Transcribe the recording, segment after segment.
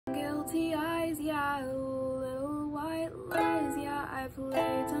salty eyes, yeah, little white lies, yeah, I've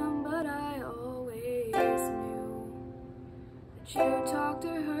laid down, but I always knew that you talked to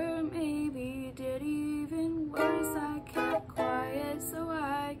her, maybe did even worse. I kept quiet so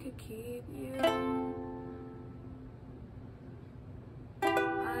I could keep you.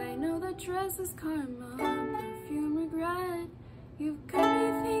 I know that dress is karma, perfume regret. You've got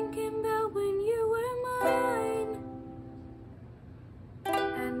me thinking about when you were mine,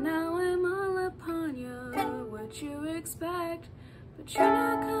 and now I'm all upon you. What you expect? But you're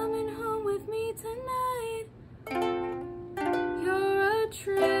not coming home with me tonight. You're a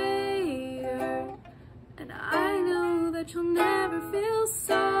traitor, and I know that you'll never feel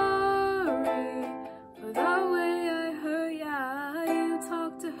sorry for the way I hurt. Yeah, you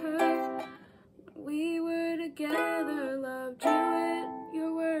talked to her when we were together, loved you at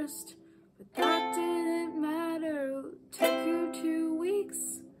your worst, but that didn't matter. Took you 2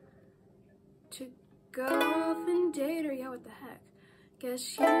 weeks to go off and date her. Yeah, what the heck?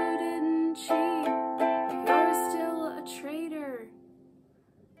 Guess you didn't cheat, but you're still a traitor.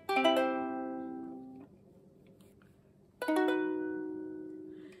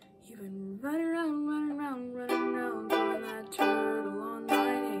 You've been running around, going that turtle on my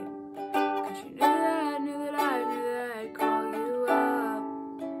name, 'cause you knew that I'd call you up.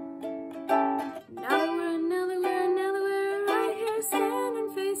 Now that we're right here standing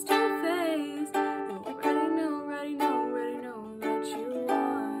face to face, you already know that you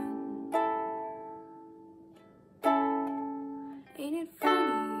won. Ain't it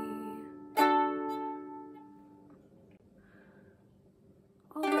funny?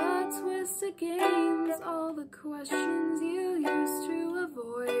 All the twisted games, all the questions you used to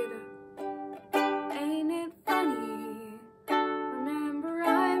avoid. Ain't it funny? Remember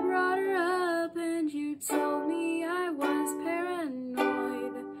I brought her up and you told me I was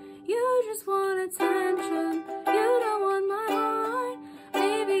paranoid. You just want attention, you don't want my heart.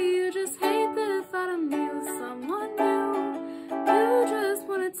 Maybe you just hate the thought of me with someone new. You just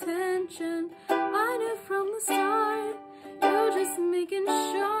want attention, I knew from the start. You're just making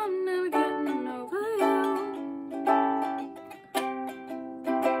sure I'm never getting over you.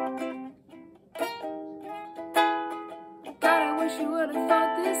 God, I wish you would have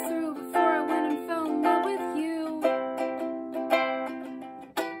thought this through before I went and fell in love with you.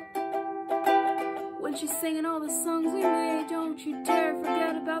 When she's singing all the songs we made, don't you dare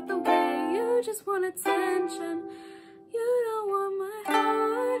forget about the way you just want attention. You don't want my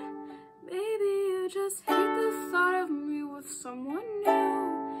heart. Maybe you just hate the thought of me with someone new.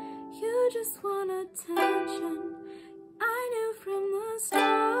 You just want attention, I knew from the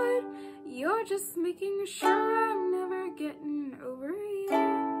start. You're just making sure I'm never getting